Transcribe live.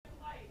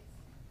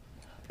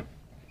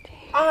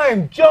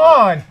I'm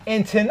John,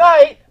 and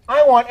tonight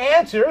I want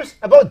answers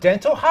about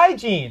dental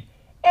hygiene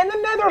in the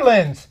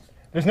Netherlands.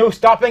 There's no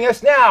stopping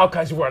us now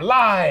because we're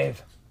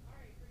live.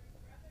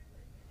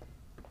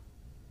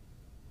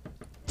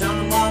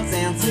 John wants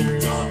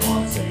answers. John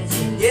wants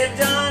answers. Give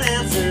John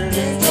answers.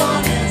 Give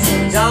John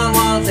answers. John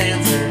wants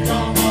answers.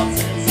 John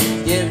wants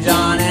answers. Give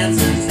John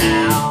answers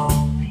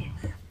now.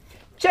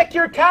 Check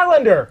your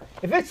calendar.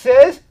 If it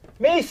says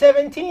May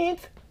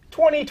 17th,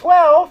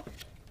 2012,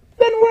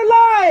 then we're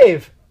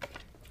live.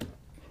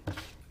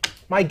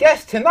 My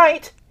guest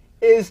tonight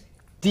is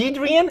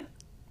Deetrian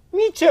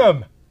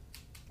Meacham.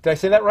 Did I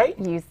say that right?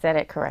 You said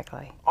it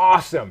correctly.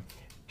 Awesome.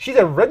 She's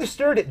a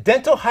registered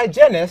dental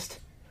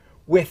hygienist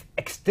with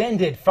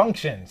extended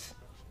functions.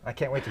 I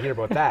can't wait to hear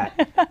about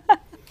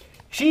that.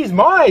 She's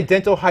my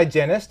dental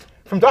hygienist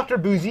from Dr.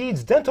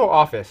 Bouzid's dental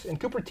office in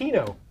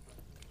Cupertino.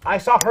 I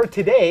saw her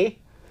today,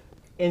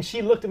 and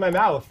she looked at my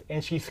mouth,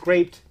 and she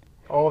scraped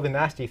all the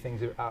nasty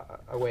things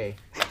away.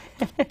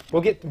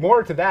 We'll get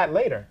more to that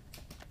later.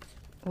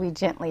 We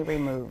gently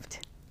removed.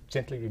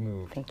 Gently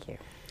removed. Thank you.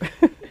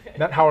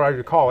 Not how I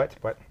recall it,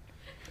 but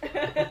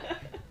if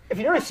you've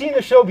never seen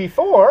the show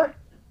before,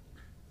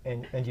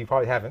 and you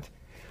probably haven't,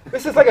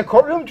 this is like a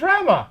courtroom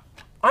drama.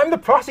 I'm the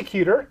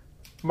prosecutor,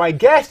 my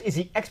guest is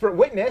the expert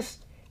witness,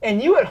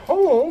 and you at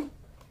home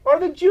are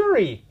the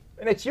jury.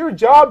 And it's your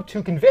job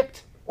to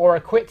convict or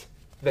acquit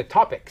the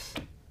topics.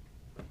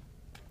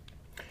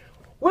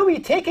 We'll be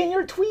taking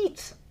your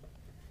tweets.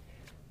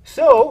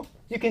 So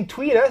you can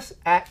tweet us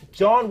at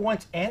John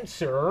Wants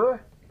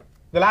Answer.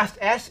 The last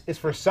S is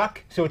for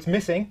suck, so it's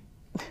missing.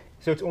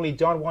 So it's only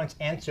John Wants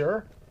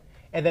Answer.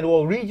 And then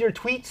we'll read your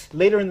tweets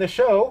later in the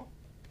show,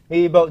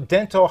 maybe about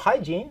dental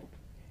hygiene,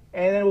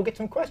 and then we'll get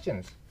some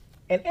questions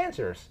and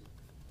answers.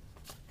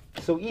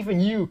 So even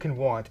you can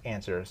want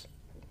answers.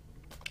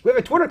 We have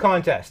a Twitter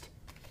contest.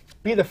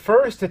 Be the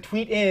first to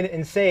tweet in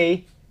and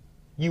say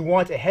you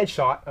want a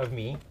headshot of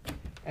me,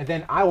 and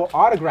then I will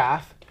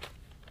autograph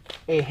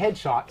a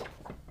headshot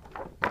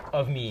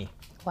of me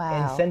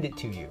and send it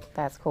to you.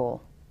 That's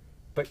cool.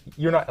 But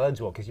you're not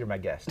eligible because you're my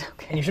guest.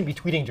 Okay. And you shouldn't be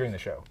tweeting during the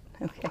show.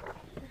 Okay.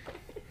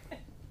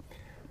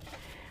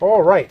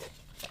 All right.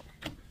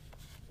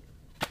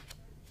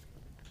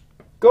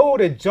 Go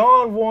to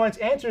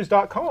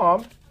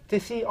johnwantsanswers.com to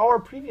see our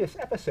previous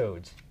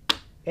episodes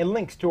and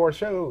links to our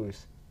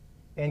shows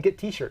and get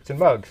t-shirts and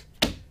mugs.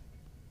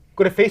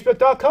 Go to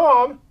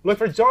facebook.com, look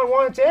for John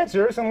Wants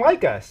Answers, and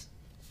like us.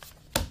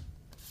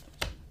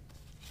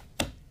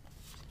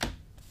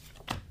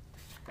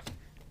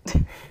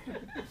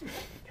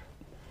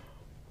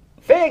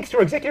 Thanks to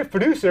our executive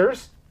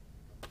producers,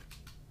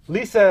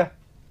 Lisa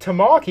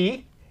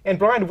Tamaki and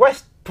Brian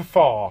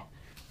Westphal.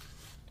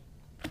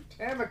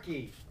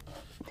 Tamaki.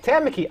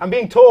 I'm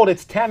being told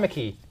it's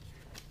Tamaki.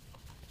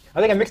 I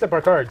think I mixed up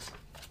our cards.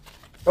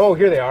 Oh,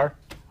 here they are.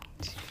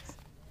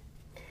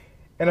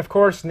 And of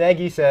course,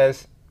 Nagy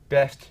says,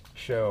 best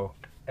show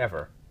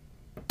ever.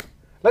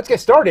 Let's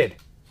get started.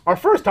 Our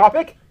first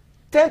topic,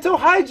 dental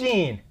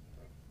hygiene.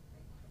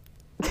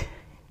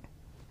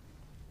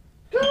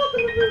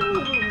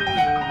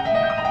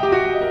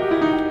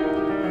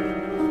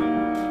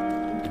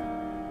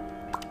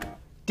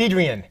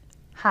 Deetrian,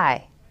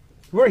 Hi.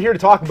 we're here to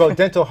talk about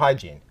dental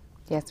hygiene.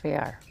 Yes, we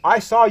are. I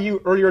saw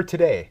you earlier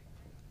today.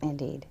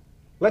 Indeed.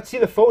 Let's see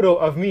the photo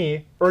of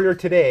me earlier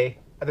today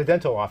at the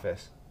dental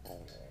office.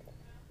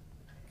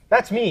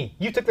 That's me.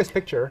 You took this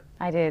picture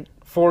I did.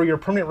 for your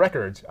permanent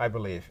records, I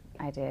believe.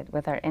 I did.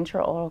 With our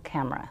intraoral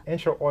camera.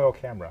 Intraoral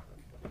camera.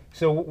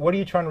 So what are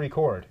you trying to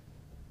record?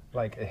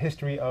 Like a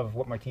history of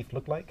what my teeth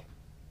look like?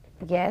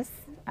 Yes.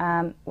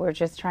 We're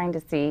just trying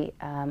to see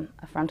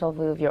a frontal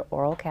view of your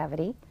oral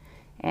cavity.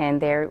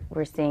 And there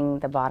we're seeing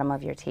the bottom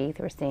of your teeth.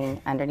 We're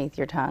seeing underneath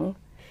your tongue.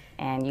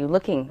 And you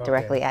looking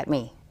directly at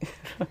me.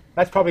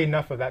 That's probably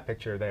enough of that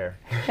picture there.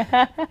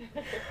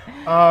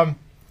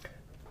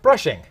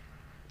 Brushing.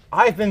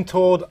 I've been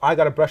told I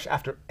got to brush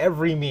after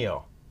every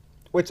meal,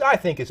 which I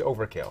think is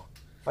overkill.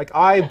 Like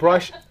I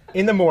brush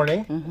in the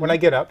morning when I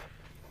get up.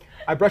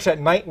 I brush at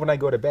night when I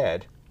go to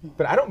bed.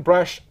 But I don't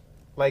brush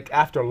like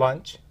after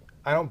lunch.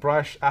 I don't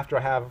brush after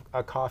I have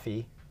a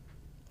coffee.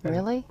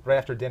 Really? Right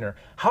after dinner.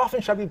 How often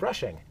should I be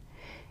brushing?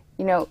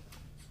 You know,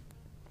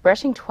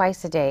 brushing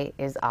twice a day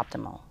is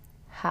optimal.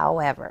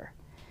 However,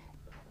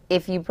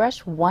 if you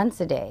brush once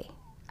a day,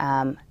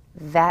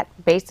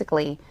 that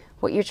basically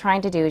what you're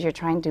trying to do is you're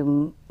trying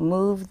to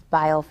move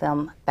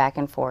biofilm back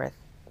and forth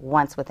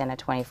once within a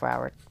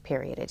 24-hour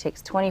period. It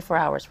takes 24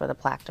 hours for the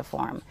plaque to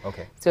form.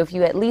 Okay. So if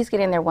you at least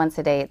get in there once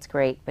a day, it's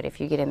great, but if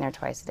you get in there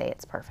twice a day,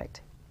 it's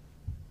perfect.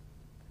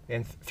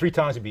 And 3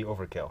 times would be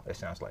overkill, it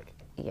sounds like.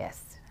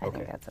 Yes, I Okay.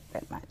 think that's a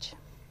bit much.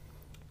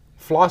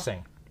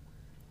 Flossing.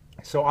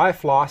 So I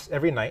floss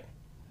every night.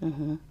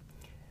 And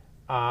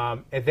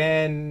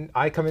then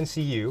I come and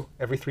see you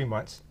every 3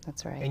 months.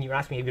 That's right. And you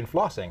ask me, have you been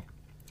flossing?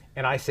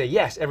 And I say,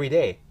 yes, every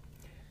day.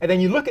 And then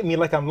you look at me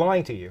like I'm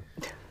lying to you.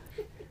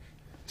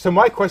 So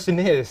my question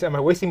is, am I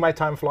wasting my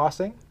time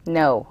flossing?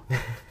 No,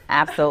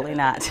 absolutely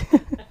not.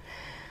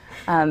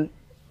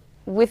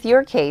 with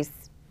your case,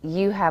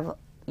 you have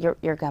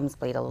your gums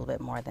bleed a little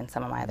bit more than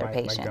some of my other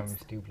patients. My gums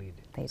do bleed.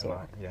 They do. A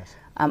lot, yes.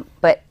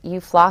 But you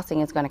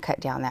flossing is going to cut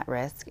down that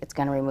risk. It's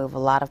going to remove a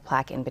lot of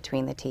plaque in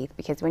between the teeth,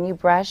 because when you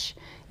brush,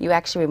 you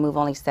actually remove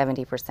only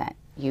 70%.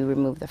 You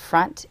remove the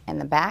front and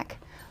the back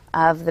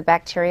of the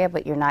bacteria,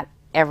 but you're not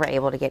ever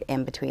able to get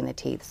in between the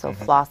teeth. So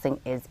flossing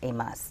is a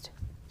must.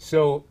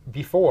 So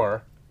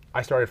before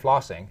I started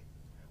flossing,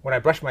 when I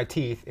brushed my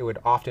teeth, it would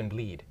often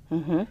bleed.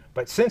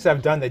 But since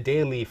I've done the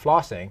daily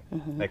flossing,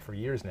 like for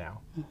years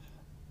now,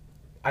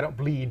 I don't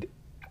bleed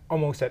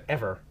almost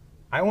ever.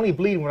 I only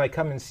bleed when I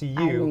come and see you.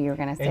 I knew you were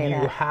going to say that.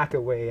 And you hack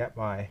away at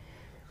my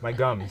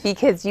gums.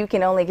 Because you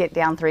can only get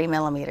down 3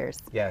 millimeters.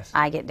 Yes.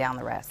 I get down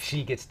the rest.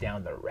 She gets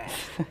down the rest.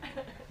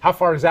 How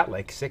far is that,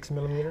 like 6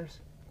 millimeters?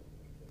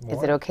 More?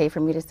 Is it okay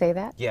for me to say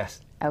that?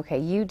 Yes. Okay,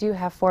 you do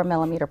have 4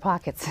 millimeter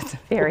pockets in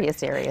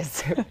various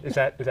areas. Is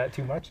that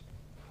too much?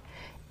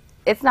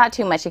 It's not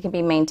too much. It can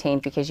be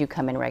maintained because you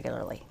come in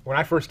regularly. When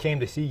I first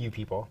came to see you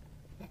people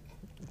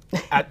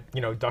at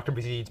Dr.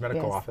 Bazid's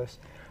medical Yes. office,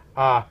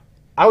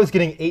 I was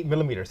getting 8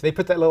 millimeters. They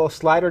put that little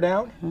slider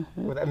down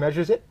where that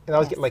measures it, and I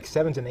was getting like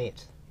 7s and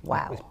 8s.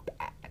 Wow. It was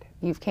bad.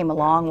 You've came a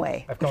long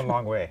way. I've come a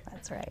long way.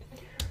 That's right.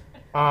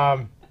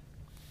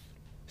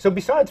 So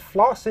besides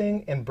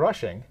flossing and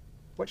brushing,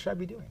 what should I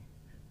be doing?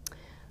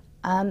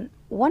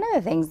 One of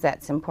the things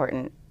that's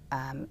important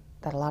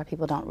that a lot of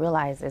people don't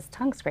realize is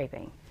tongue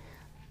scraping.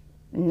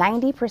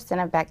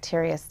 90% of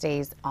bacteria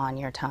stays on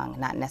your tongue,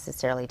 not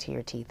necessarily to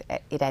your teeth.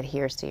 It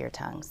adheres to your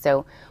tongue.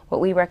 So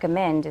what we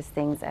recommend is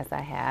things as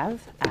I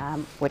have,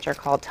 which are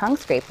called tongue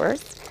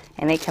scrapers,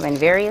 and they come in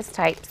various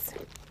types.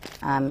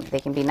 They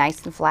can be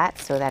nice and flat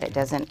so that it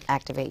doesn't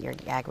activate your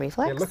gag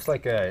reflex. It looks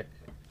like a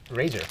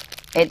razor.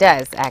 It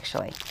does,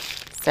 actually.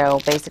 So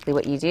basically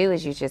what you do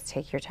is you just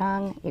take your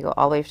tongue, you go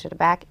all the way to the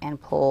back and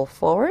pull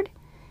forward,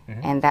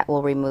 and that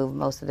will remove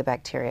most of the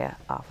bacteria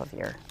off of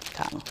your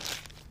tongue.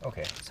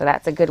 Okay. So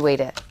that's a good way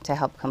to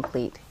help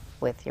complete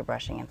with your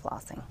brushing and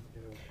flossing.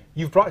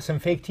 You've brought some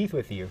fake teeth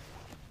with you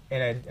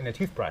and a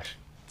toothbrush.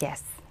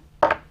 Yes.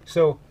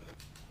 So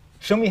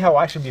show me how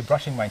I should be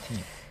brushing my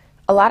teeth.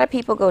 A lot of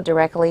people go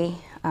directly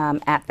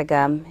at the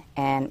gum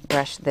and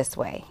brush this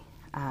way,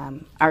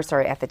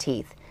 at the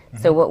teeth.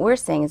 So what we're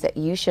saying is that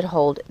you should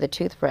hold the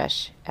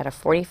toothbrush at a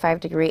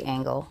 45-degree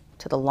angle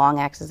to the long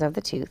axis of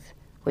the tooth,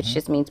 which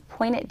just means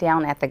point it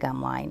down at the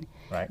gum line.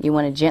 Right. You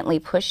want to gently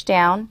push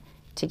down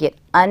to get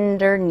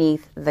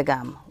underneath the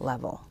gum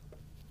level,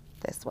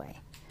 this way.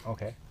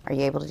 Okay. Are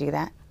you able to do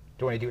that?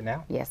 Do you want to do it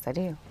now? Yes, I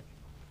do.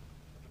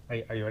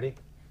 Are you ready?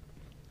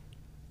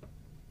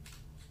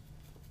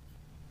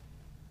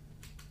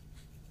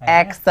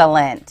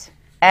 Excellent.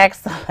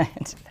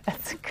 Excellent.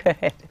 That's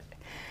good.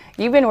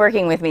 You've been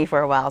working with me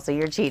for a while, so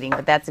you're cheating,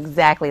 but that's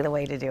exactly the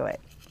way to do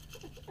it.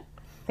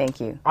 Thank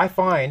you. I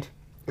find...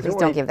 Please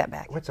don't give that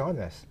back. What's on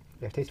this?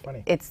 It tastes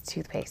funny. It's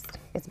toothpaste.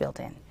 It's built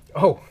in.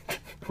 Oh,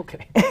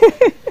 okay.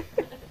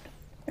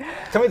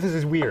 Tell me if this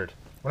is weird.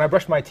 When I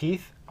brush my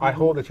teeth, I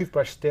hold the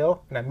toothbrush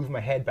still and I move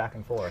my head back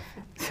and forth.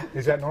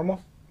 Is that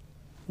normal?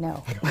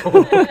 No.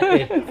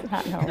 Okay. It's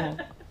not normal.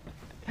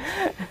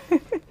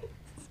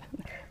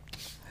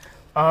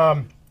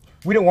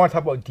 We don't want to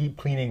talk about deep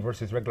cleaning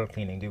versus regular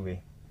cleaning, do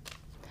we?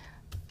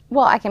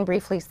 Well, I can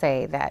briefly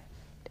say that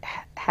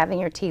having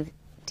your teeth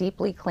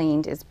deeply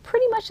cleaned is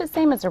pretty much the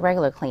same as a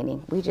regular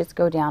cleaning. We just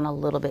go down a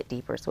little bit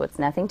deeper, so it's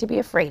nothing to be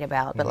afraid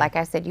about. But like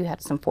I said, you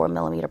have some 4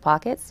 millimeter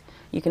pockets.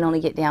 You can only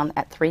get down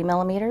at 3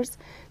 millimeters,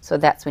 so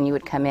that's when you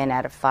would come in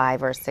at a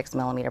 5 or 6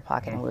 millimeter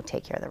pocket, and we'll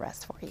take care of the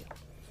rest for you.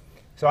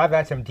 So I've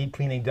had some deep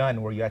cleaning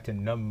done where you had to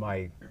numb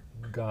my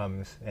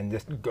gums and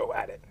just go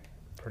at it.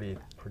 Pretty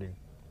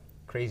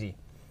crazy.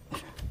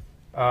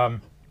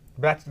 But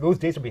those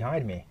days are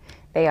behind me.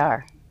 They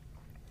are.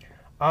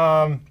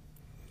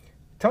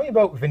 Tell me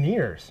about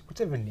veneers. What's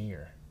a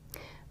veneer?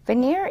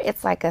 Veneer,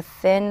 it's like a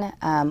thin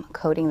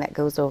coating that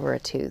goes over a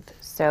tooth.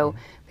 So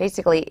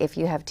basically, if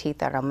you have teeth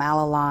that are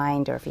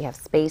malaligned or if you have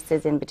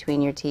spaces in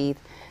between your teeth,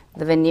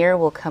 the veneer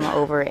will come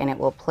over and it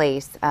will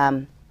place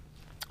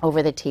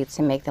over the teeth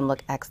to make them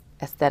look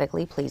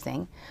aesthetically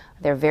pleasing.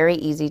 They're very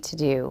easy to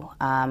do.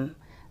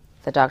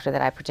 The doctor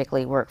that I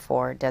particularly work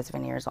for does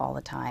veneers all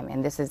the time,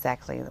 and this is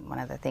actually one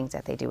of the things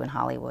that they do in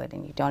Hollywood,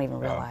 and you don't even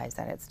realize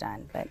that it's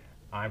done. But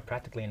I'm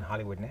practically in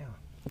Hollywood now.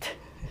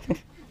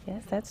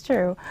 yes, that's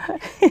true.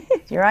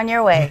 You're on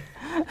your way.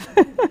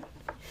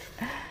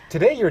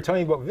 Today you're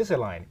telling me about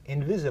Invisalign.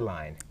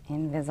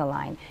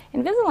 Invisalign.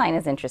 Invisalign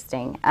is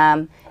interesting.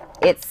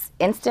 It's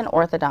instant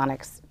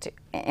orthodontics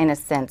in a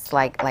sense,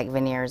 like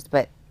veneers,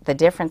 but the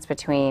difference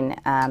between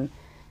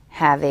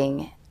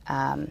having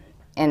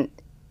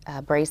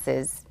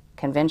braces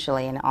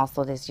conventionally and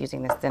also this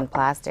using this thin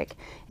plastic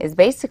is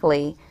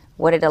basically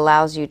what it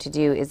allows you to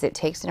do is it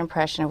takes an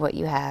impression of what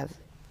you have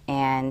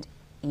and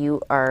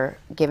you are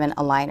given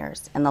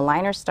aligners. And the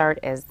aligners start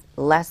as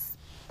less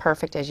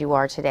perfect as you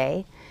are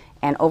today,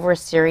 And over a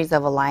series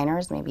of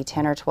aligners, maybe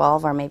 10 or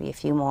 12 or maybe a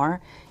few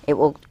more, it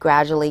will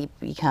gradually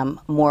become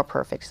more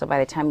perfect. So by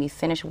the time you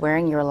finish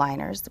wearing your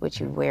aligners, which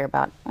you wear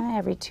about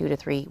every 2 to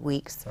 3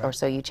 weeks or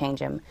so, you change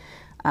them,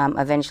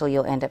 eventually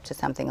you'll end up to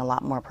something a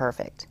lot more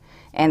perfect.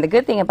 And the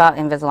good thing about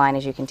Invisalign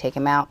is you can take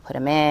them out, put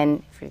them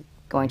in. If you're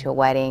going to a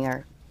wedding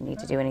or need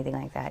to do anything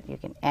like that, you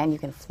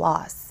can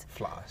floss.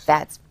 Floss.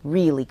 That's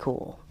really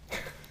cool.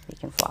 You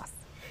can floss.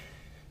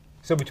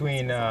 So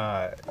between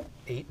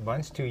 8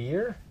 months to a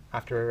year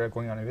after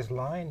going on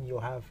Invisalign, you'll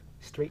have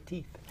straight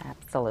teeth.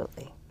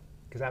 Absolutely.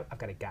 Because I've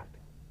got a gap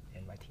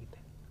in my teeth.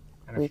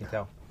 I don't know if you can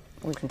tell.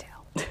 We can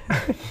tell.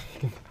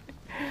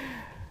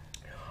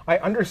 I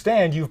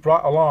understand you've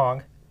brought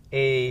along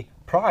a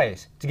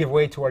prize to give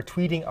away to our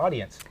tweeting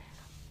audience.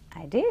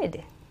 I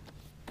did.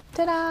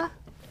 Ta-da!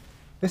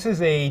 This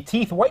is a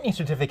teeth whitening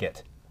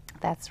certificate.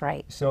 That's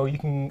right. So you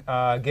can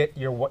get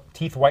your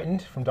teeth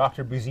whitened from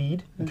Dr.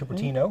 Bouzid in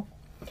Cupertino.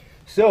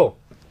 So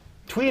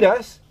tweet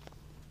us,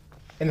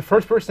 and the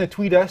first person to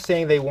tweet us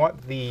saying they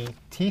want the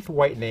teeth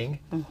whitening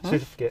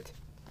certificate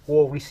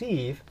will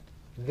receive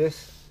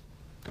this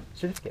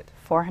certificate.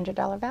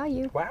 $400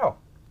 value. Wow,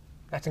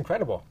 that's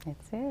incredible. It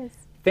is.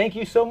 Thank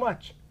you so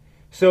much.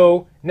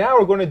 So now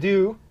we're going to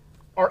do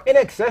our In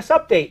Excess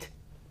update.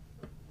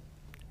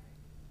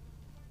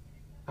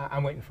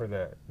 I'm waiting for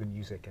the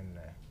music and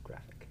the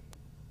graphic.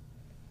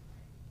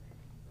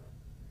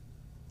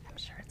 I'm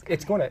sure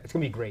It's gonna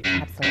be great.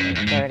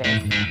 Absolutely. There it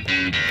is.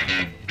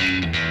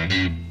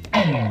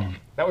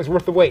 That was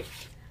worth the wait.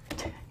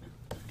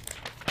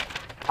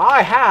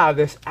 I have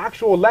this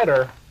actual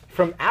letter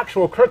from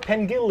actual Kirk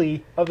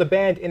Pengilly of the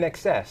band In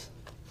Excess.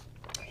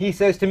 He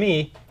says to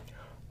me,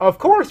 "Of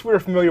course we're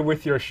familiar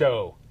with your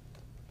show."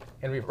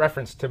 And we've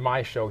referenced to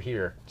my show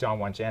here, John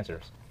Wants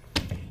Answers.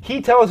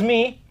 He tells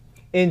me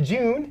in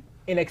June,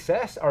 In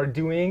Excess are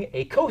doing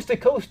a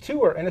coast-to-coast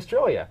tour in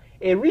Australia,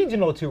 a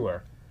regional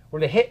tour,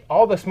 where they hit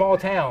all the small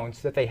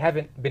towns that they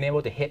haven't been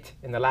able to hit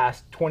in the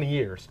last 20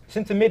 years,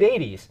 since the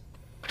mid-'80s.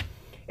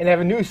 And they have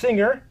a new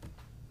singer,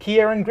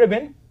 Kieran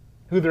Gribben,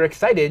 who they're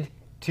excited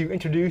to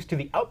introduce to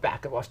the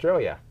outback of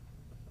Australia.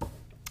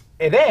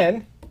 And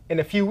then, in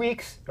a few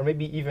weeks, or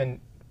maybe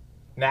even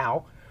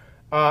now,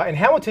 in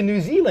Hamilton,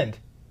 New Zealand,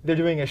 they're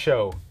doing a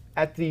show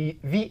at the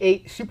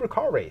V8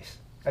 Supercar Race.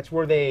 That's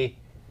where they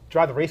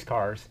drive the race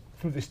cars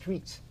through the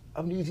streets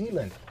of New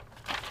Zealand.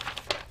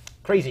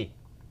 Crazy.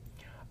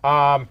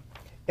 And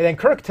then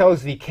Kirk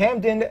tells the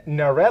Camden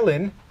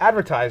Narellan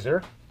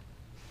Advertiser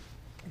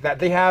that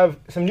they have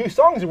some new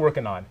songs they're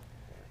working on.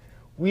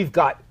 We've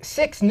got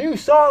 6 new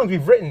songs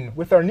we've written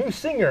with our new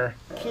singer,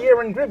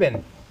 Kieran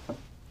Gribben.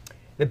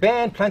 The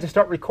band plans to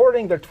start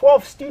recording their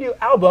 12th studio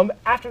album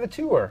after the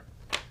tour.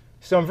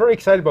 So I'm very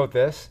excited about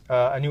this,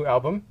 a new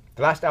album.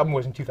 The last album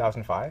was in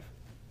 2005.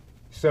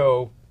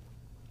 So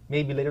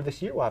maybe later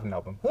this year we'll have an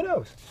album. Who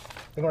knows?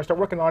 They're going to start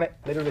working on it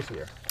later this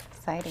year.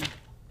 Exciting.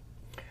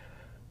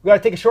 We've got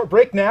to take a short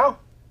break now.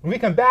 When we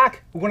come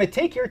back, we're going to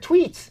take your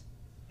tweets.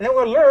 And then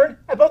we're going to learn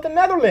about the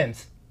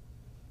Netherlands.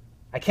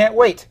 I can't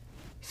wait.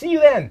 See you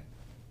then.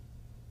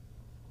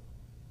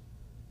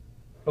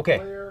 Okay.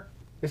 Clear.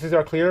 This is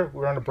our clear.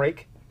 We're on a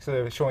break. So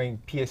they're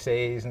showing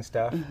PSAs and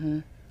stuff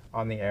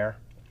on the air.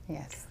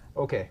 Yes.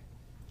 Okay.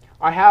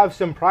 I have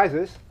some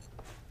prizes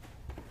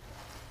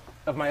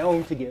of my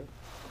own to give.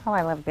 Oh,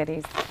 I love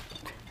goodies.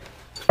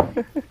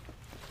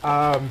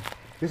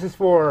 This is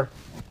for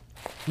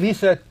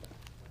Lisa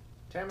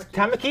Tamaki.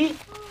 Tamaki.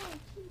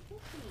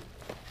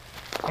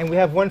 And we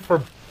have one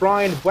for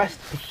Brian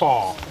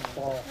Westfall.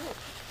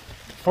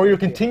 For your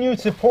continued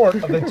support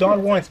of the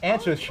John Wants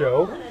Answers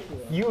show,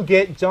 you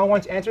get John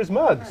Wants Answers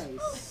mugs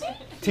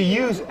to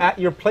use at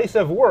your place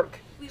of work.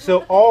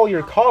 So all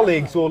your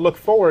colleagues will look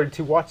forward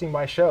to watching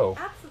my show.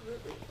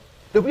 Absolutely.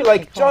 They'll be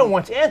like, John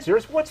Wants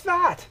Answers? What's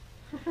that?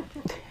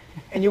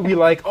 And you'll be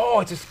like, oh,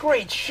 it's this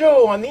great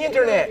show on the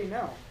internet.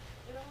 Know.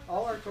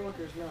 All our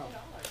coworkers know.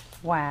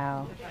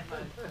 Wow.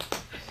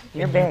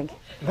 You're big.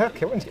 Look,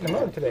 everyone's getting a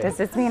mug today. Does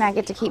this mean I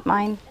get to keep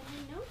mine?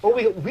 Oh,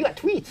 we got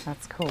tweets.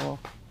 That's cool.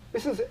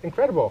 This is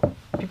incredible.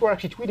 People are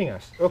actually tweeting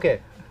us. Okay.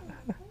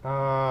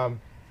 Blah,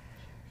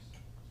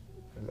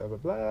 blah,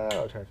 blah.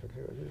 I'll try to fix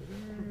it.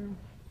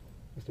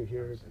 Let's do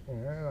here.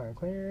 I'm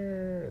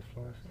clear.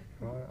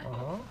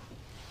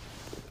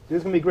 This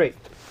is going to be great.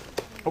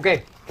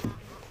 Okay.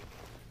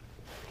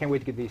 Can't wait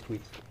to get these tweets.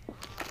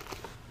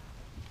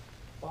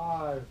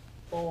 5,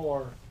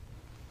 4.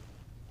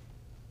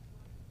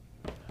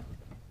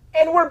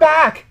 And we're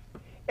back.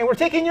 And we're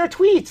taking your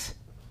tweets.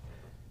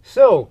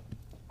 So,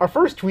 our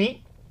first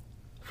tweet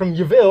from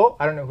Yville,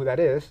 I don't know who that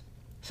is,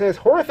 says,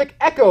 horrific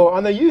echo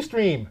on the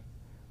Ustream.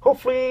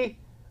 Hopefully,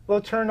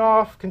 they'll turn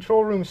off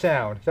control room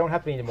sound. That won't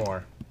happen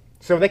anymore.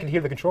 So they can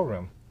hear the control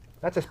room.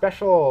 That's a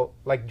special,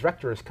 like,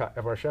 director's cut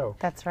of our show.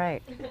 That's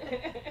right.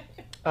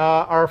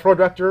 Our floor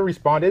director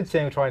responded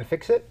saying we'll try and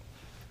fix it.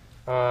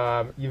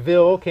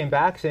 Yville came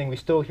back saying we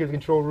still hear the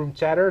control room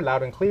chatter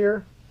loud and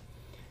clear.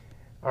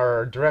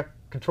 Our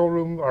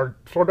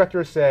floor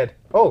director said,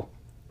 oh,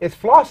 is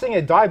flossing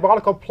a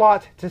diabolical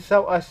plot to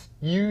sell us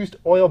used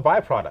oil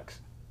byproducts?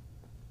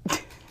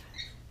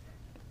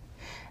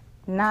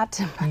 Not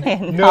to my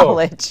No.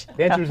 knowledge.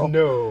 The answer is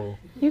no.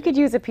 You could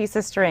use a piece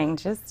of string.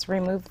 Just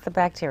remove the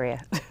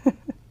bacteria.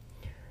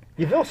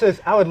 Yville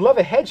says, I would love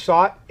a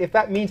headshot if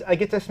that means I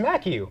get to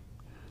smack you.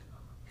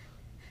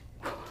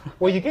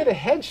 Well, you get a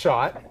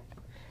headshot,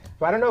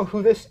 but I don't know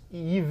who this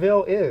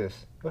Yville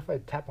is. What if I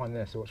tap on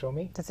this? Will it show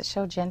me? Does it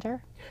show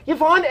gender?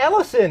 Yvonne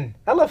Ellefson.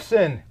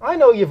 I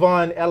know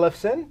Yvonne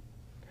Ellefson.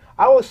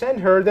 I will send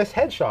her this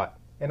headshot,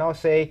 and I'll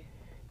say,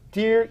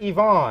 Dear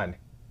Yvonne,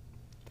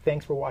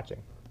 thanks for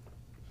watching.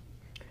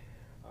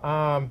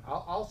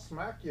 I'll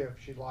smack you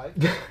if she'd like.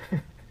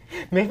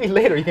 Maybe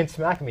later you can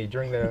smack me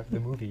during the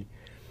movie.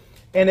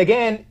 And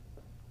again,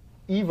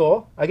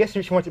 Evil, I guess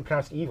she wants it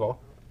pronounced evil,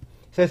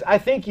 says, I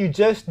think you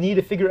just need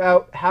to figure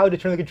out how to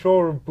turn the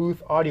control room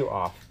booth audio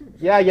off.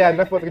 Yeah,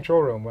 enough about the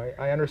control room.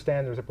 I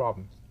understand there's a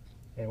problem,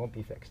 and it won't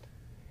be fixed.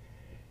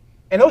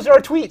 And those are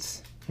our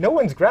tweets. No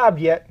one's grabbed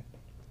yet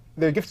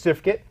their gift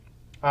certificate.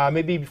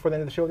 Maybe before the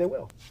end of the show they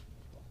will.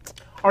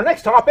 Our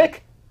next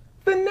topic,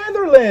 the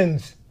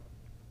Netherlands.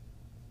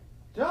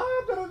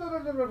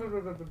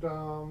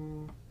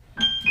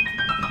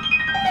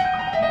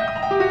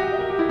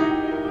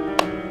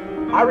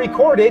 I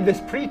recorded this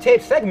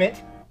pre-taped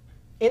segment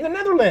in the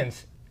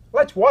Netherlands.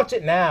 Let's watch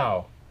it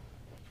now.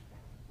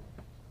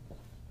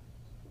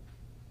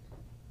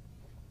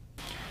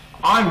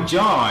 I'm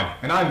John,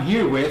 and I'm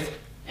here with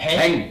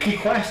Henk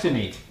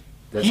Kwaadsteniet.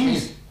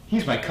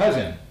 He's my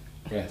cousin.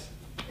 Yes.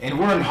 And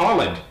we're in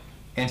Holland.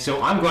 And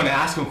so I'm going to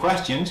ask him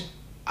questions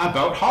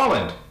about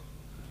Holland.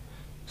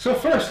 So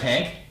first,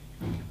 Henk,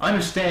 I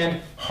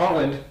understand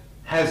Holland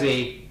has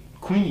a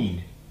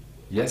queen.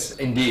 Yes,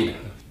 indeed.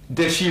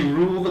 Does she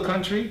rule the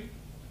country,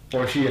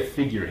 or is she a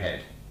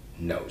figurehead?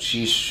 No,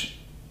 she's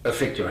a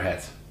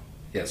figurehead.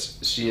 Yes,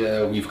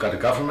 we've got a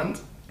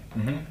government.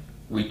 Mm-hmm.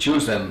 We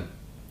choose them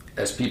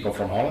as people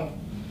from Holland,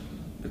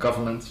 the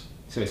government.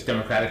 So it's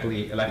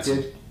democratically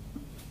elected?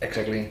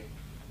 Exactly.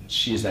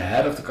 She is the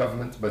head of the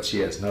government, but she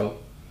has no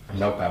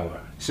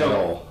power So- at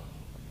all.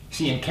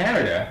 See, in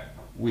Canada,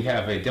 we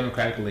have a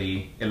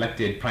democratically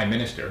elected prime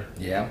minister,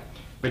 Yeah.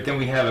 but then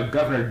we have a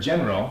governor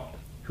general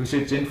who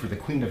sits in for the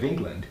Queen of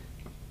England,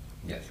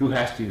 Yes. who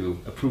has to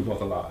approve all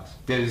the laws.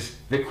 Does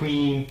the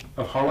Queen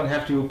of Holland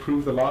have to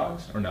approve the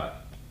laws or not?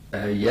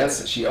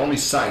 Yes, she only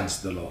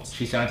signs the laws.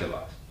 She signs the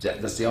laws. Yeah,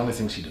 that's the only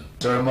thing she does.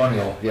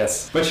 Ceremonial,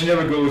 yes. But she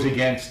never goes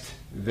against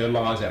the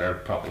laws that are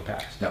probably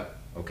passed. No.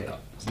 Okay. No,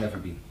 it's never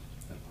been.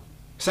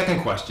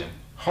 Second question.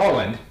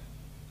 Holland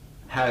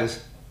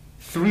has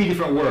 3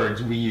 different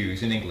words we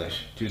use in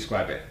English to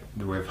describe it.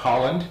 We have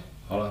Holland,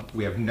 Holland,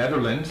 we have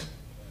Netherlands,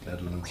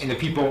 Netherlands. and the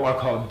people are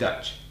called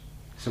Dutch.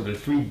 So there are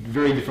 3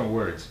 very different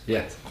words.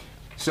 Yes.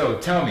 So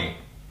tell me,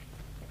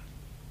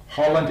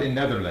 Holland and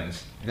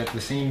Netherlands, is that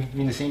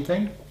mean the same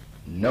thing?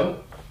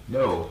 No.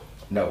 No.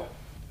 No.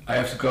 I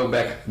have to go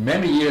back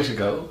many years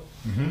ago.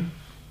 Mm-hmm.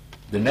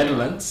 The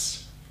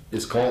Netherlands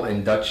is called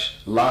in Dutch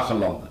lage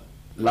landen.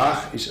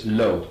 Laag is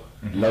low,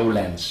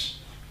 lowlands.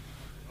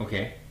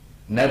 Okay.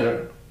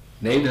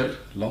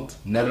 Nederland,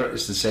 nether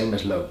is the same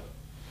as low.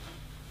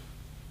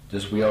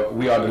 Dus we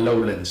are the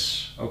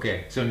lowlands.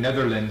 Okay, so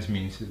Netherlands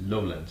means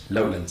lowlands.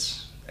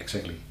 Lowlands,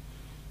 exactly.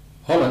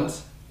 Holland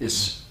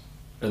is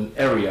an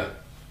area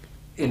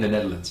in the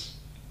Netherlands.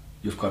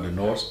 You've got the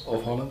north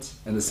of Holland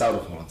and the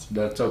south of Holland.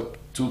 There are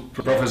two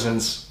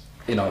provinces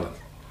in Holland.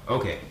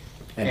 Okay.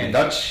 And the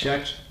Dutch,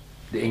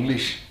 the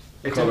English,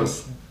 It's call a,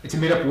 it it's a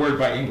made-up word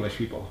by English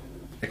people.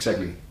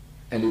 exactly.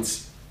 And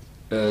it's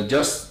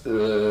just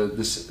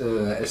as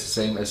the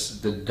same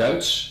as the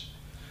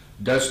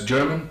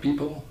Dutch-German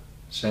people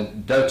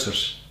zijn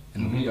Duitsers,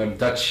 and we are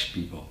Dutch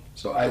people.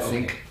 So I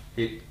think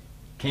It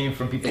came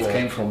from people it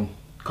came from,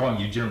 calling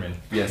you German.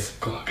 yes.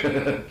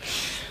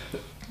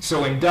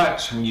 So in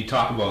Dutch, when you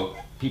talk about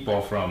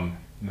people from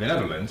the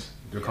Netherlands,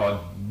 they're called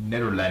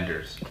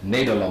Nederlanders.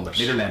 Nederlanders.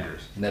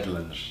 Nederlanders.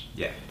 Netherlanders.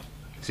 Yeah.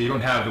 So you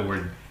don't have the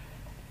word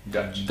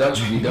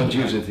Dutch, we don't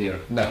use it here.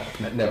 No,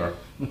 never.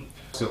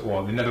 So,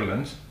 well, the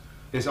Netherlands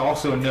is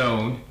also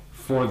known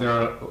for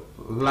their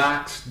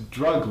lax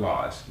drug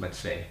laws, let's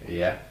say.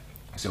 Yeah,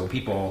 So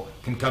people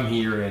can come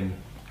here and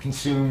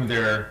consume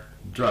their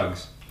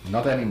drugs.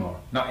 not anymore.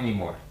 Not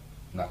anymore.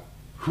 No.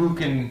 Who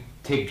can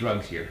take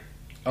drugs here?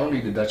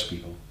 Only the Dutch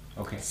people.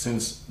 Okay.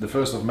 Since the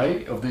 1st of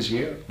May of this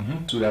year,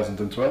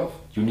 2012,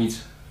 you need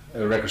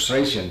a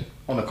registration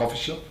on a coffee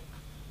shop.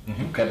 You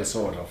get a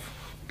sort of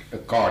a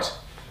card,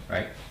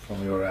 right,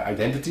 from your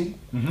identity.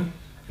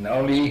 And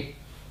only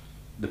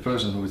the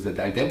person who is that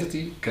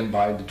identity can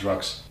buy the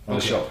drugs on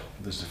the shop.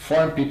 There's the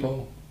foreign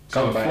people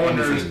So can't buy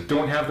foreigners anything.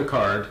 don't have the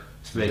card,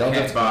 so they Don't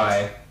can't have the card.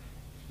 buy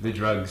the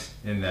drugs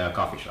in the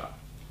coffee shop.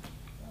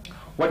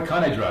 What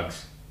kind of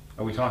drugs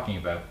are we talking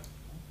about?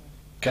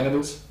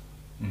 Cannabis,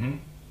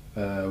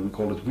 Mm-hmm. we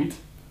call it weed.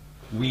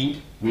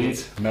 Weed, Weed,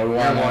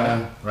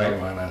 marijuana, right.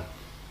 marijuana,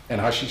 and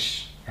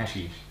hashish.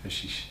 hashish.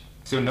 Hashish.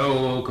 So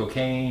no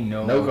cocaine,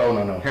 no No,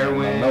 no,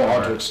 heroin, no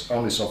hard or, drugs,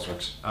 only soft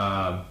drugs.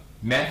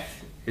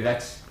 meth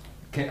That's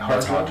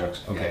That's hard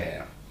drugs. Okay. Yeah,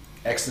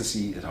 yeah.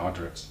 Ecstasy is hard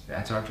drugs.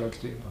 That's hard drugs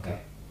too? Okay.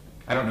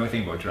 I don't know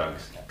anything about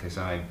drugs because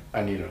I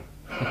neither.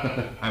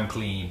 I'm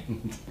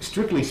clean.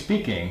 Strictly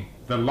speaking,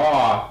 the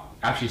law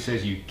actually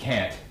says you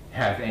can't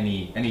have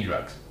any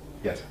drugs.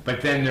 Yes.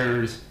 But then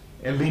there's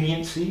a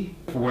leniency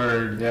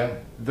where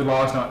the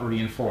law is not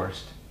really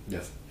enforced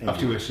Yes. up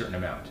to a certain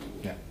amount.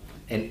 Yeah.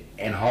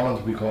 In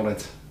Holland we call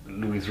it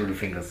Louis through the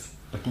fingers.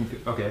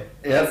 Okay.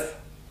 Yes.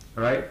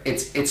 All right.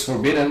 It's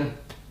forbidden,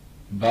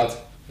 but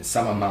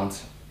some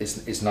amount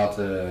is not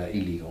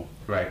illegal.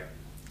 Right.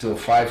 Till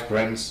 5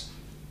 grams.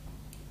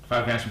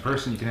 5 grams per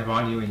person you can have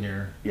on you and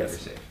you're Yes.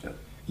 safe. Yeah.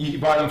 You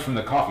buy them from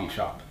the coffee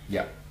shop.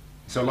 Yeah.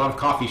 So a lot of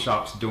coffee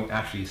shops don't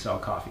actually sell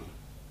coffee.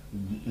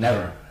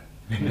 Never.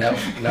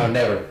 No,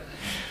 never.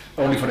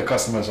 Only for the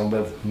customers on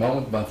that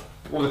moment, but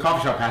Well, the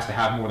coffee shop has to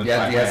have more than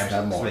 5 yes, grams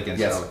have more. so they can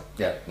Yes. sell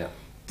it. Yeah.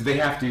 Do they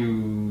have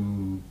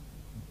to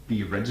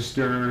be a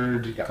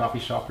registered Yeah. coffee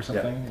shop or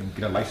something and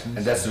get a license?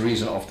 And that's the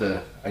reason of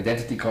the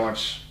identity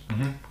cards.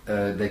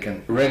 Mhm. They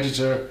can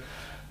register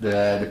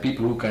the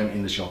people who come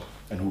in the shop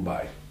and who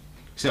buy.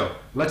 So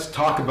let's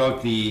talk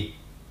about the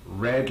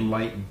red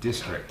light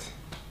district.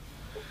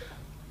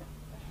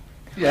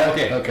 Yeah.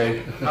 Okay.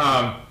 Okay.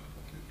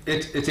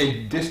 It's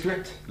a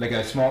district, like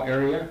a small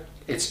area.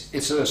 It's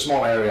a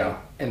small area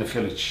in the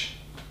village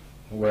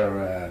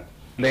where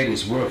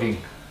ladies working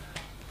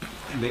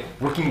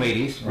Working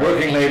ladies. Right?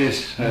 working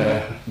ladies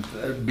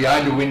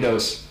behind the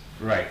windows.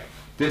 Right.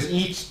 Does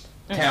each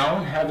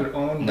town have their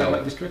own red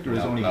light district, or is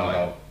only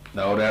one?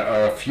 No, there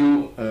are a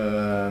few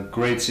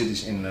great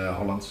cities in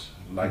Holland,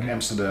 like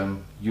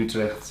Amsterdam,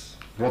 Utrecht,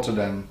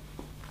 Rotterdam,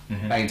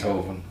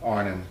 Eindhoven,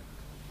 Arnhem.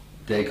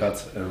 They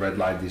got a red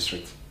light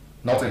district.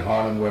 Not in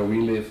Haarlem where we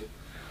live.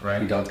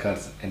 Right. We don't got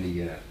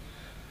any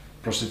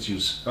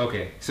prostitutes.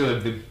 Okay. So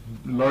the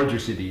larger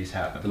cities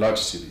have them. The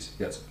largest cities,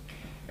 yes.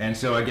 And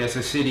so I guess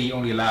a city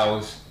only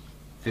allows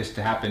this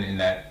to happen in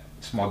that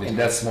small In district.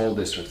 that small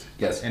district,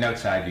 yes. And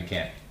outside you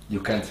can't.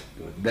 You can't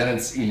do it. Then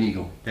it's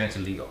illegal. Then it's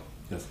illegal.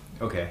 Yes.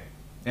 Okay.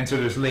 And so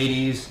there's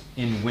ladies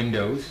in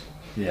windows,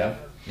 Yeah.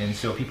 and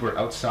so people are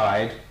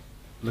outside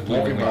looking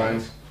Walking at the by.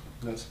 windows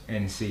Yes.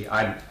 and see,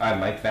 I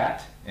like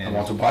that, and I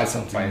want to buy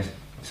something. buy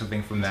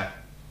something from that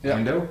Yeah.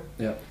 window,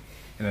 Yeah.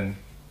 and then,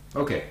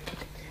 okay.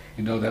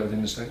 You know that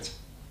in the States?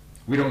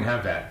 We don't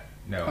have that,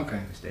 no, Okay.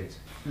 in the States.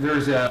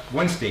 There's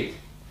one state,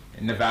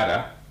 in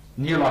Nevada,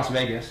 near Las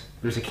Vegas,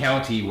 there's a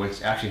county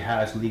which actually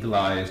has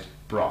legalized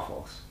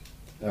brothels.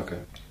 Okay.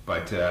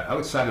 But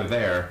outside of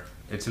there,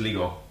 it's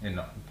illegal in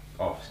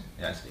all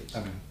the United States.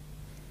 Okay.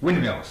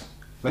 Windmills.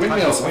 Let's talk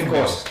Windmills, about of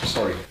course.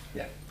 Sorry.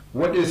 Yeah.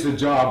 What is the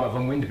job of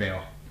a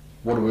windmill?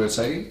 What do we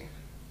say?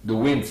 The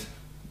wind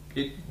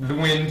The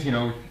wind,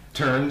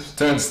 turns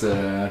turns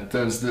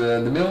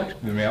the mill.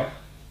 the mill.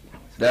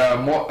 There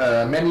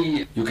are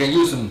many. You can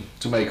use them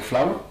to make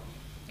flour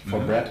for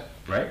bread.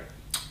 Right?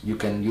 You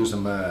can use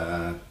them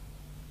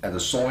at a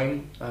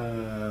sawing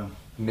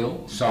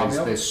mill.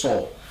 Sawmill? They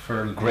saw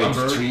For great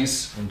lumber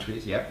trees. and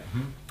trees, yeah.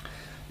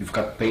 You've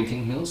got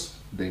painting mills.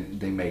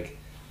 They make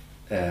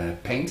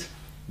paint.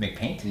 Make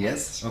paint?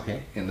 Yes. Okay.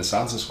 In the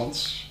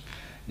sans-serif.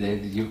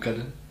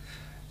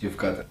 You've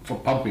got for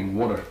pumping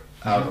water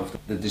out of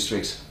the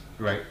districts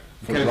Right.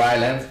 for dry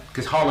land.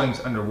 Because Holland's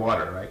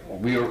underwater, right?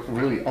 We are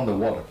really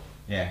underwater.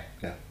 Yeah.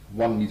 Yeah,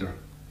 1 meter.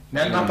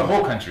 Not the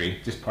whole country,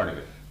 just part of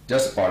it.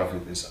 Just part of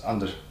it is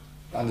under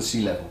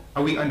sea level.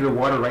 Are we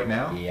underwater right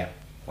now? Yeah.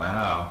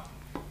 Wow.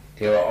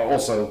 There are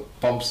also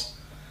pumps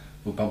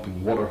who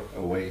pumping water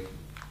away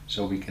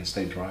so we can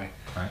stay dry.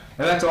 Right.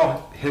 And that's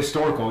all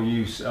historical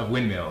use of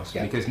windmills,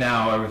 Yeah. because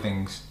now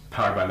everything's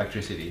powered by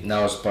electricity.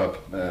 Now it's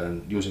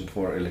using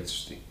for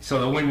electricity. So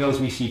the windmills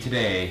we see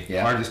today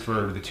Yeah. are just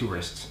for the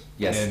tourists.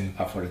 Yes, And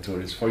for the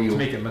tourists, for you. to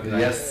make it look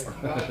nice. Yes.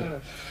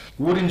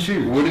 Wooden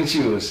shoes. Wooden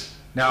shoes.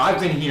 Now I've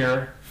been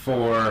here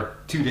for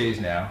 2 days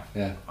now.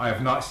 Yeah. I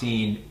have not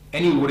seen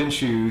any wooden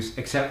shoes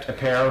except a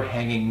pair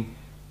hanging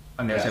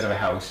on the outside Yes. of a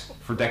house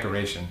for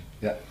decoration.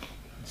 Yeah.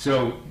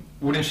 So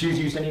wooden shoes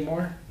used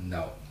anymore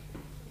No.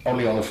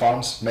 Only on the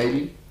farms,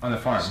 maybe. on the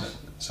farms?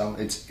 Some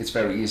it's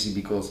very easy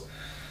because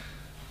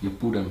you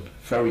put them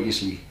very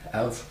easily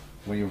out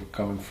when you're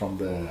coming from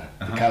the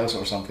cows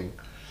or something.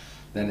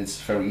 Then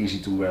it's very easy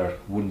to wear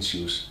wooden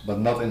shoes, but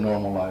not in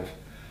normal life.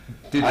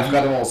 I've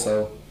got them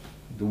also,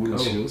 the wooden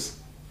Oh. shoes.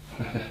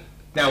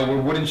 Now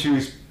were wooden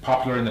shoes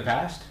popular in the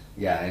past?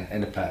 Yeah,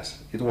 in the past.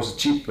 It was a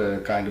cheap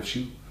kind of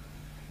shoe.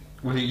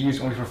 Was it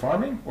used only for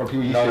farming, or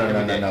people used No, it no, every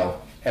no, no, day? no.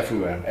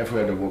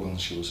 Everywhere they work on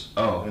shoes.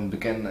 Oh. In the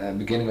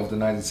beginning of the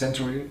 19th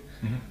century,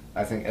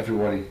 I think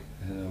everybody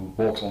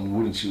walked on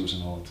wooden shoes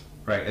in Holland.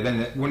 Right, and then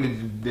when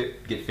did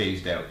it get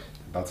phased out?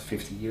 About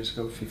 50 years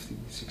ago, 50,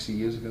 60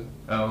 years ago.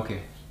 Oh, okay.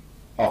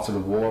 After the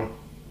war,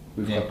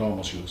 we've Yeah. got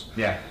normal shoes.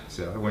 Yeah,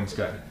 so everyone's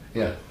got it.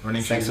 Yeah,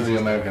 Running thanks to shoes. the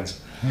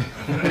Americans.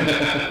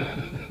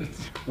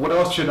 What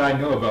else should I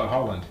know about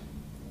Holland?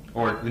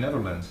 Or the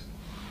Netherlands?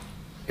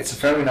 It's a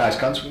very nice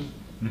country,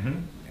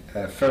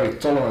 very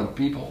tolerant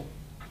people.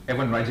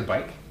 Everyone rides a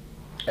bike?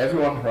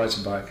 Everyone rides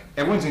a bike.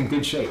 Everyone's in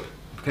good shape,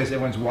 because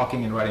everyone's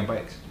walking and riding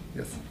bikes.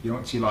 Yes. You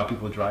don't see a lot of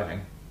people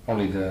driving.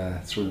 Only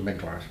through the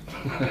McDrive.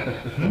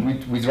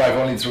 we drive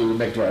only through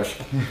the McDrive.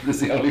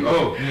 That's the only one.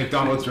 Oh,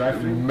 McDonald's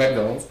drive-through?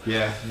 McDonald's.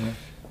 Yeah.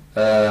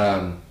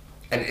 And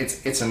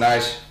it's a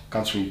nice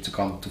country to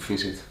come to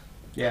visit.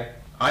 Yeah.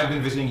 I've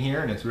been visiting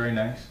here and it's very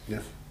nice.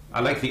 Yes.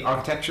 I like the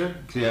architecture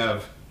because you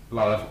have a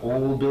lot of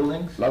old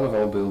buildings. A lot of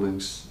old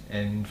buildings.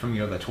 And from,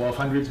 the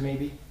 1200s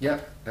maybe. Yeah.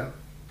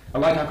 I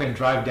like how you can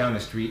drive down the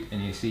street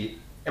and you see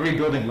every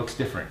building looks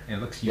different and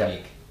it looks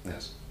unique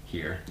Yes.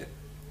 here. Yeah.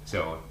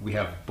 So we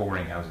have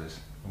boring houses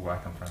where I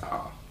come from.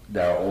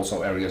 There are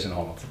also areas in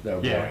Holland that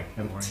are boring.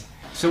 Yeah, boring.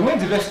 So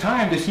when's the best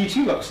time to see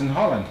tulips in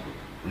Holland?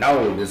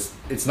 No,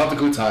 it's not a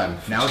good time.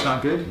 Now it's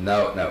not good?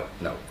 No.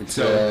 It's,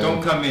 So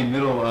don't come in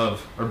middle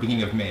of or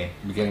beginning of May.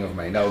 Beginning of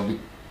May. No,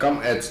 come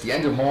at the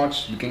end of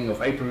March, beginning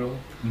of April.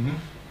 Mm-hmm.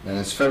 And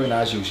it's very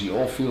nice. You see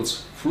all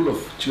fields full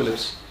of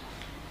tulips.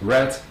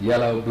 Red,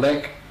 yellow,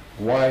 black,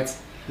 white.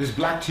 There's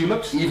black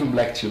tulips? Even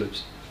black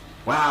tulips.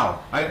 Wow.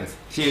 I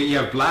see you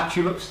have black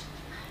tulips,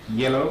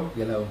 yellow,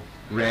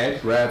 Red,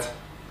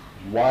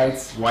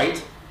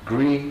 white,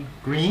 green,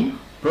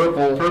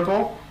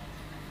 purple.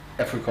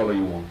 Every color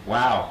you want.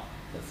 Wow.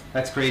 Yes.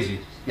 That's crazy.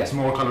 Yes. It's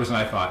more colors than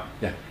I thought.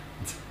 Yeah.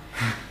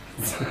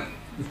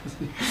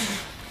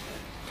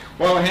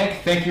 Well,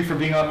 Henk, thank you for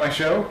being on my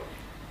show.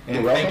 And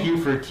You're welcome. thank you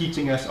for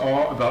teaching us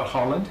all about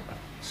Holland.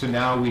 So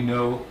now we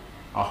know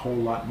a whole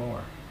lot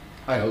more.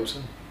 I hope so.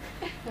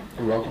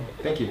 You're welcome.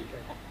 Thank you.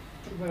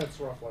 2 minutes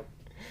roughly.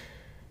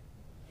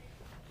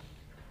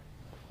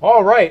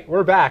 All right,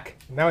 we're back.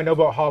 Now I know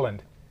about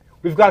Holland.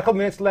 We've got a couple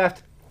minutes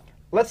left.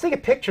 Let's take a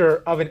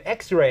picture of an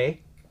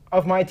x-ray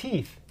of my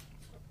teeth.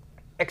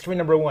 X-ray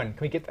number 1.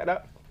 Can we get that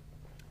up?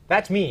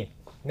 That's me.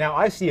 Now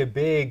I see a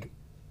big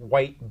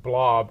white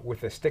blob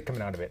with a stick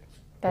coming out of it.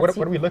 What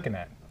are we looking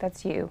at?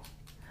 That's you.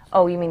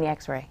 Oh, you mean the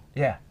x-ray?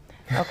 Yeah.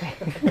 Okay.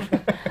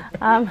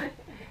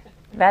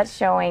 That's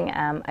showing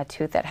a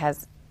tooth that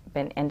has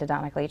been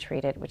endodontically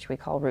treated, which we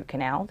call root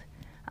canaled.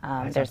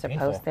 There's a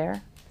painful. post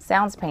there.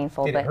 Sounds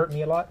painful, Did but it hurt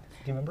me a lot?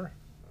 Do you remember?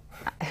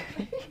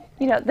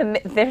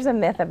 there's a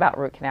myth about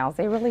root canals.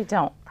 They really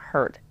don't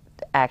hurt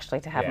actually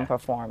to have them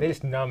performed. They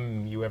just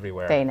numb you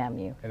everywhere. They numb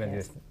you. And then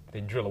yes.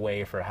 they drill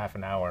away for half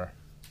an hour.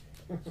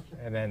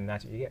 And then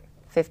that's what you get.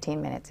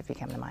 15 minutes if you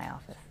come to my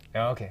office.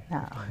 Oh, okay.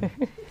 No.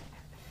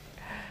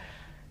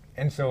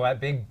 And so that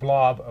big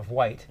blob of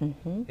white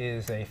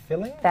is a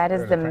filling? That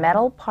or is the crown?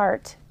 metal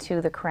part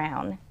to the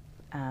crown.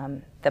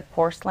 The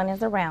porcelain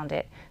is around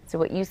it. So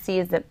what you see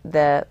is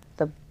the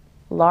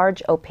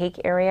large opaque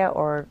area,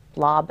 or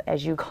blob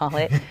as you call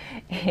it,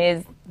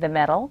 is the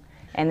metal.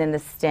 And then the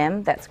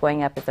stem that's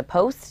going up is a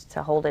post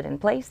to hold it in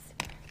place,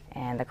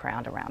 and the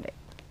crown around it.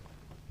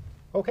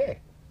 Okay.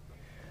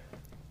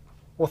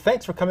 Well,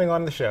 thanks for coming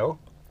on the show.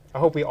 I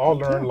hope we all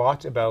learned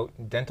lots about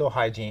dental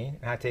hygiene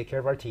and how to take care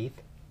of our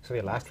teeth so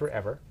they last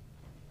forever.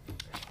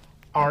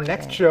 Our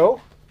next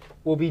show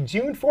will be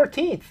June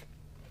 14th,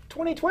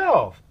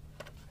 2012.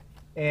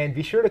 And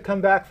be sure to come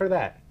back for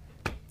that.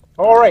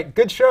 All right,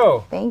 good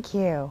show. Thank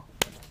you.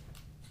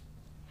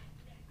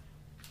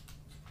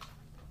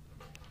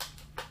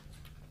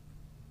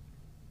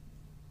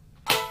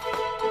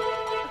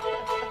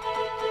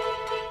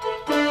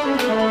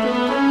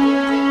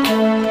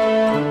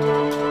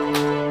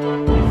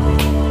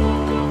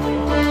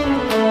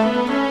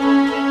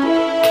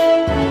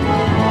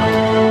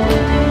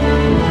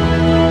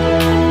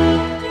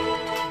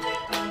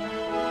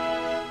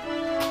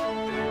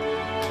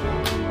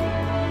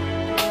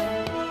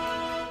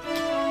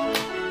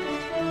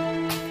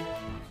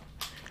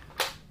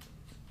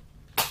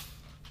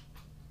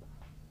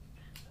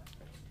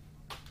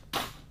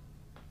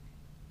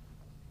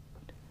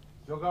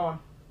 Still going.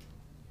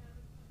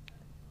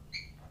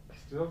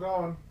 Still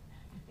going.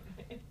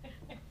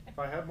 If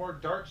I had more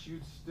darts,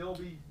 you'd still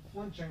be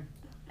flinching.